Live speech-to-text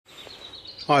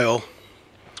Hi all.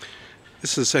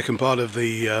 This is the second part of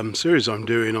the series I'm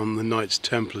doing on the Knights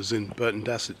Templars in Burton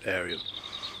Dassett area.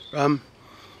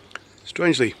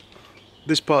 Strangely,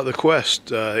 this part of the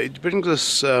quest it brings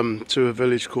us to a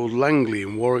village called Langley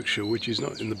in Warwickshire, which is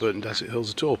not in the Burton Dassett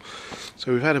hills at all.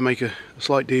 So we've had to make a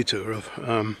slight detour of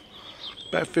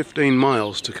about 15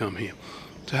 miles to come here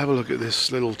to have a look at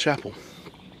this little chapel.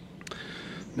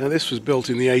 Now this was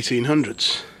built in the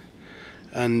 1800s,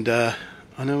 and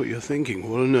I know what you're thinking.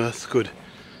 What on earth could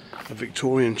a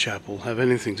Victorian chapel have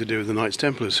anything to do with the Knights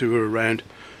Templars, who were around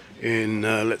in,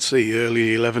 let's see,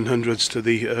 early 1100s to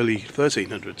the early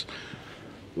 1300s?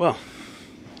 Well,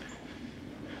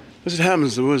 as it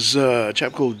happens, there was a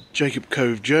chap called Jacob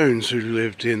Cove Jones who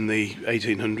lived in the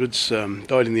 1800s,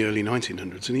 died in the early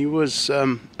 1900s, and he was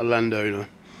a landowner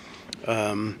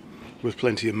with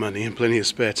plenty of money and plenty of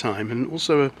spare time, and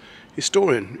also a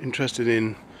historian interested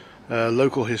in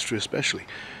local history especially.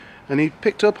 And he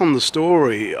picked up on the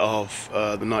story of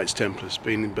the Knights Templars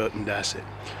being in Burton Dassett,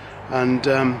 and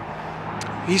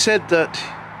he said that,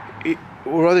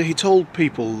 or rather he told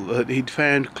people that he'd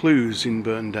found clues in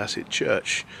Burton Dassett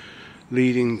church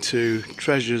leading to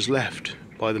treasures left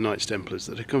by the Knights Templars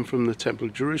that had come from the Temple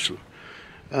of Jerusalem,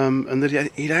 and that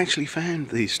he'd actually found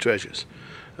these treasures.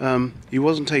 He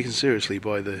wasn't taken seriously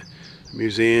by the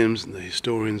museums and the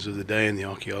historians of the day and the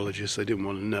archaeologists. They didn't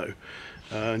want to know,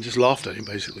 and just laughed at him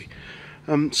basically.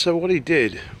 So what he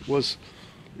did was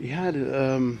he had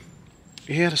a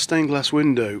stained glass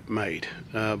window made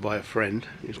by a friend.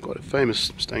 He was quite a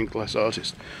famous stained glass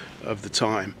artist of the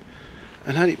time,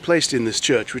 and had it placed in this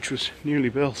church, which was newly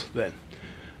built then.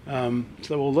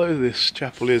 So although this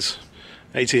chapel is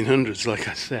 1800s, like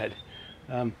I said,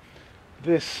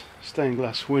 this stained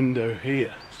glass window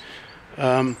here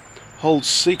holds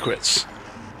secrets,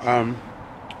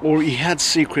 or he had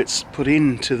secrets put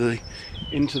into the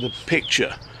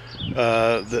picture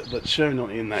that's shown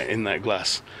in that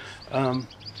glass,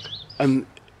 and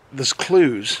there's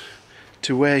clues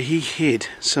to where he hid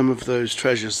some of those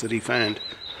treasures that he found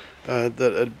that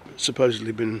had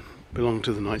supposedly belonged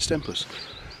to the Knights Templars.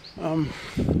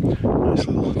 Nice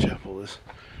little chapel. This,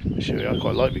 actually, I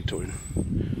quite like Victorian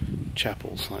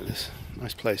chapels like this.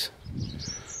 Nice place.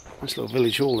 Nice little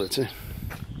village hall there too.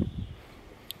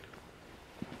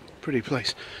 Pretty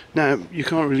place. Now you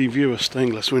can't really view a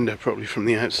stained glass window properly from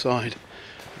the outside.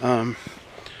 Over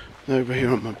here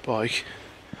on my bike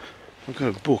I've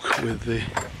got a book with the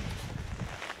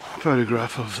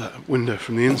photograph of that window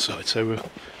from the inside, so we'll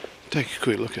take a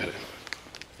quick look at it.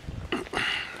 See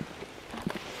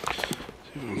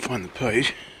if I can find the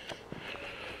page.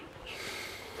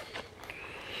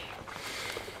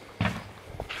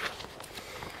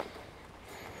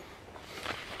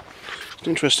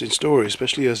 Interesting story,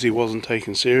 especially as he wasn't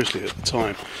taken seriously at the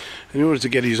time. In order to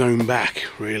get his own back,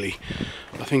 really,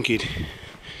 I think he'd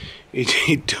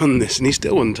done this, and he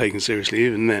still wasn't taken seriously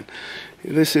even then.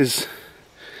 This is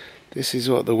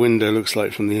what the window looks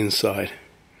like from the inside,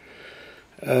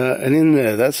 and in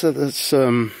there, that's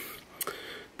the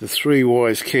three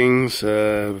wise kings,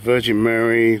 Virgin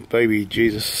Mary, baby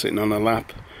Jesus sitting on her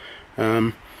lap.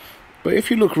 But if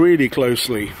you look really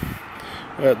closely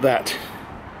at that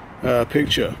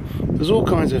picture, there's all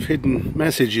kinds of hidden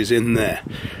messages in there.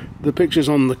 The pictures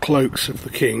on the cloaks of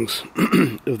the kings,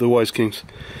 of the wise kings,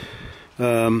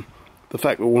 the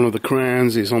fact that one of the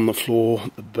crowns is on the floor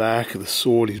at the back, the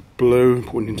sword is blue,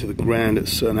 pointing to the ground at a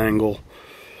certain angle.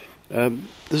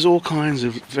 There's all kinds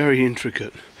of very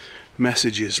intricate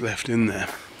messages left in there.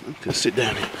 I'm going to sit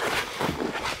down here.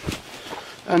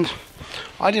 And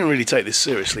I didn't really take this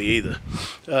seriously either.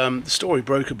 The story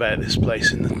broke about this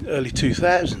place in the early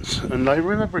 2000s, and I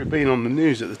remember it being on the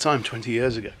news at the time, 20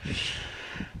 years ago.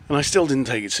 And I still didn't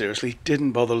take it seriously,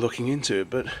 didn't bother looking into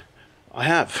it, but I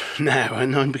have now,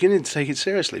 and I'm beginning to take it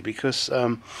seriously because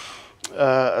a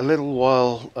little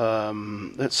while,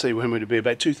 let's see, when would it be?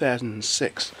 About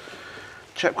 2006,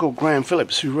 a chap called Graham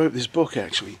Phillips, who wrote this book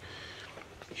actually,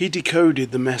 he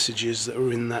decoded the messages that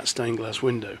were in that stained glass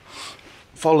window,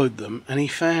 followed them, and he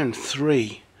found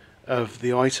 3 of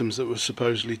the items that were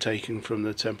supposedly taken from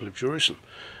the Temple of Jerusalem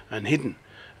and hidden,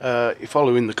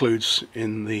 following the clues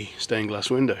in the stained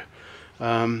glass window.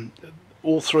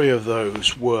 All 3 of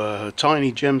those were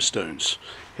tiny gemstones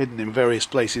hidden in various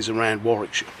places around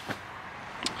Warwickshire.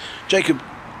 Jacob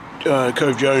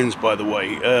Cove Jones, by the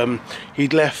way,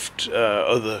 he'd left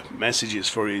other messages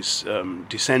for his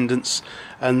descendants,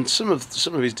 and some of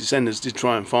his descendants did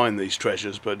try and find these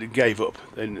treasures, but they gave up.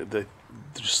 They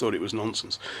just thought it was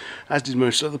nonsense, as did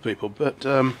most other people. But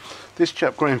this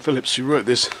chap Graham Phillips, who wrote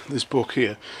this book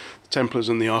here, The Templars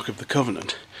and the Ark of the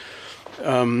Covenant,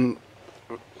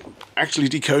 actually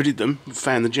decoded them,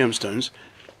 found the gemstones.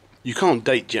 You can't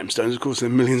date gemstones, of course they're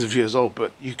millions of years old,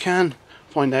 but you can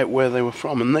find out where they were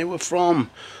from, and they were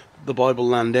from the Bible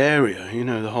land area, you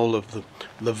know, the whole of the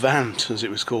Levant, as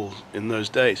it was called in those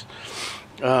days.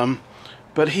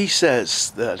 But he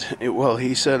says that,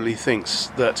 he certainly thinks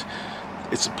that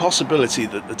it's a possibility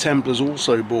that the Templars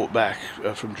also brought back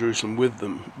from Jerusalem with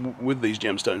them, with these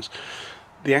gemstones,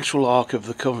 the actual Ark of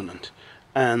the Covenant,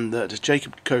 and that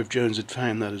Jacob Cove Jones had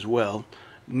found that as well,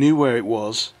 knew where it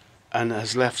was, and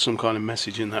has left some kind of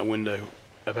message in that window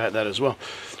about that as well,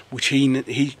 which he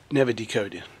never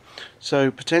decoded.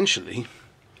 So potentially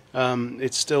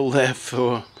it's still there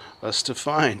for us to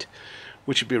find,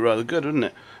 which would be rather good, wouldn't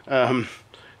it?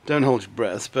 Don't hold your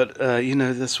breath, but you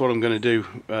know, that's what I'm going to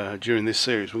do during this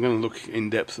series. We're going to look in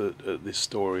depth at this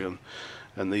story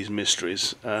and these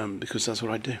mysteries, because that's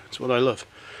what I do. It's what I love,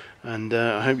 and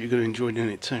I hope you're going to enjoy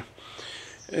doing it too.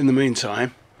 In the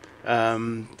meantime,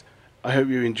 I hope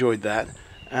you enjoyed that,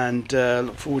 and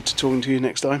look forward to talking to you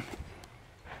next time.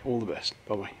 All the best.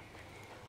 Bye bye.